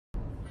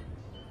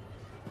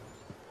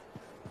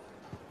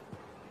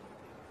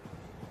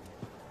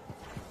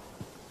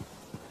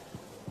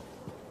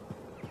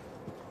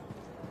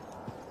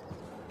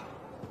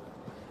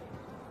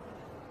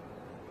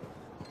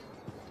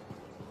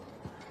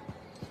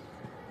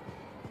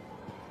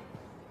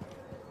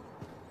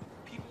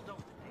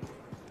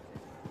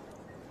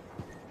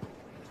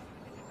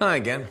Hi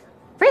again.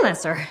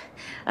 Freelancer.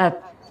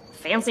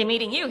 Fancy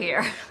meeting you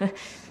here.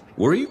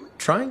 Were you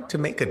trying to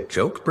make a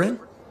joke,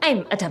 Bryn?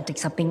 I'm attempting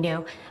something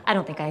new. I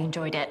don't think I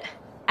enjoyed it.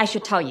 I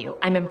should tell you,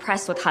 I'm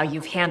impressed with how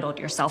you've handled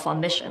yourself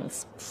on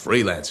missions.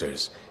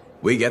 Freelancers.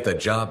 We get the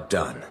job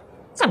done.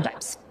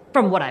 Sometimes,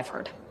 from what I've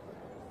heard.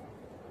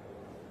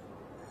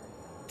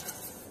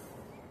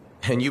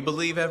 And you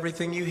believe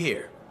everything you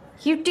hear?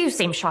 You do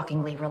seem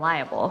shockingly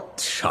reliable.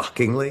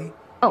 Shockingly?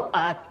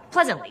 Oh,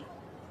 pleasantly.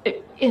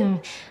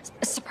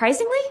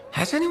 Surprisingly?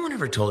 Has anyone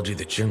ever told you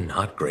that you're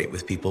not great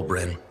with people,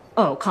 Bryn?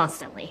 Oh,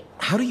 constantly.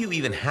 How do you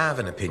even have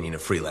an opinion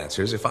of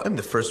freelancers if I'm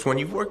the first one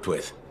you've worked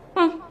with?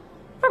 From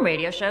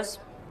radio shows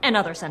and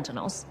other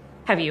Sentinels.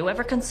 Have you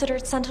ever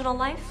considered Sentinel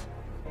life?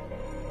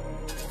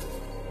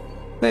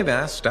 They've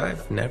asked.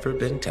 I've never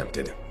been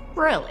tempted.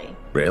 Really?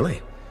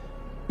 Really?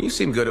 You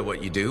seem good at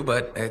what you do,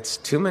 but it's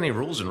too many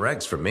rules and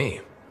regs for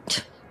me.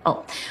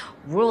 Oh,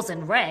 rules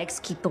and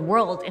regs keep the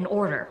world in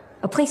order.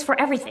 A place for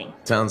everything.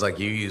 Sounds like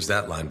you used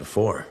that line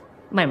before.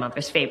 My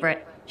mother's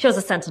favorite. She was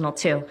a Sentinel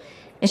too,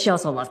 and she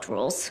also loved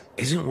rules.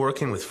 Isn't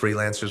working with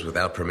freelancers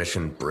without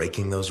permission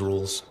breaking those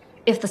rules?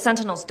 If the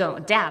Sentinels don't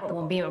adapt, they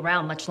won't be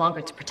around much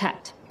longer to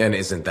protect. And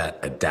isn't that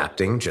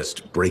adapting,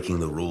 just breaking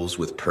the rules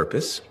with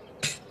purpose?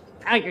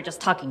 Now you're just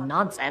talking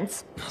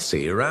nonsense. I'll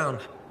see you around.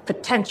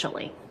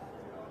 Potentially.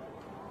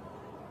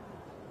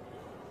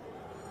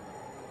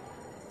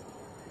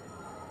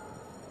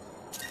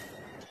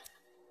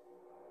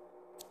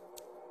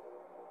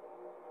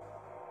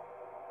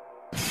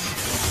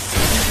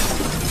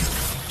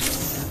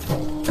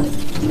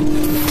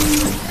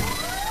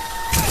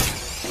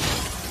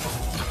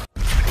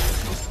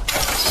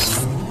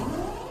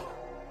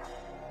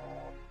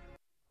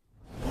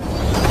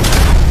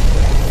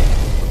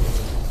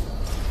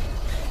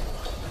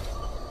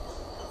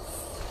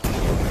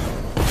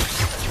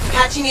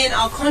 Patching in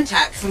our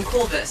contact from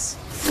Corvus.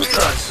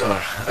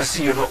 Freelancer, I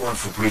see you're not one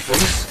for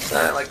briefings.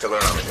 I like to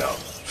learn on the go.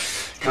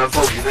 Can't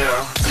fault you there.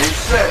 Name's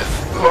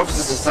Sev. Corvus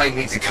has assigned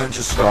me to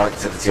counter Scar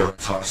activity on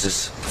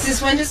Tarsus.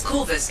 Since when does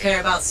Corvus care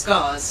about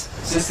scars?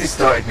 Since they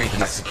started making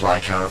their supply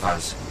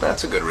caravans.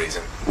 That's a good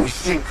reason. We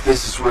think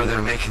this is where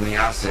they're making the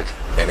acid.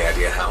 Any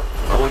idea how?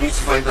 I want you to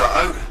find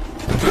that out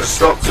and put a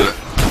stop to it.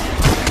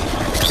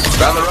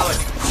 Found the relic.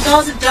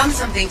 Scars have done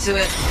something to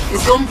it.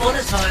 It's gone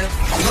volatile.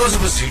 For those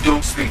of us who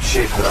don't speak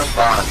shit, that's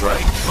bad,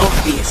 right?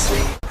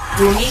 Obviously.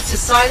 We'll need to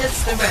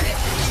silence the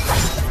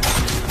relic.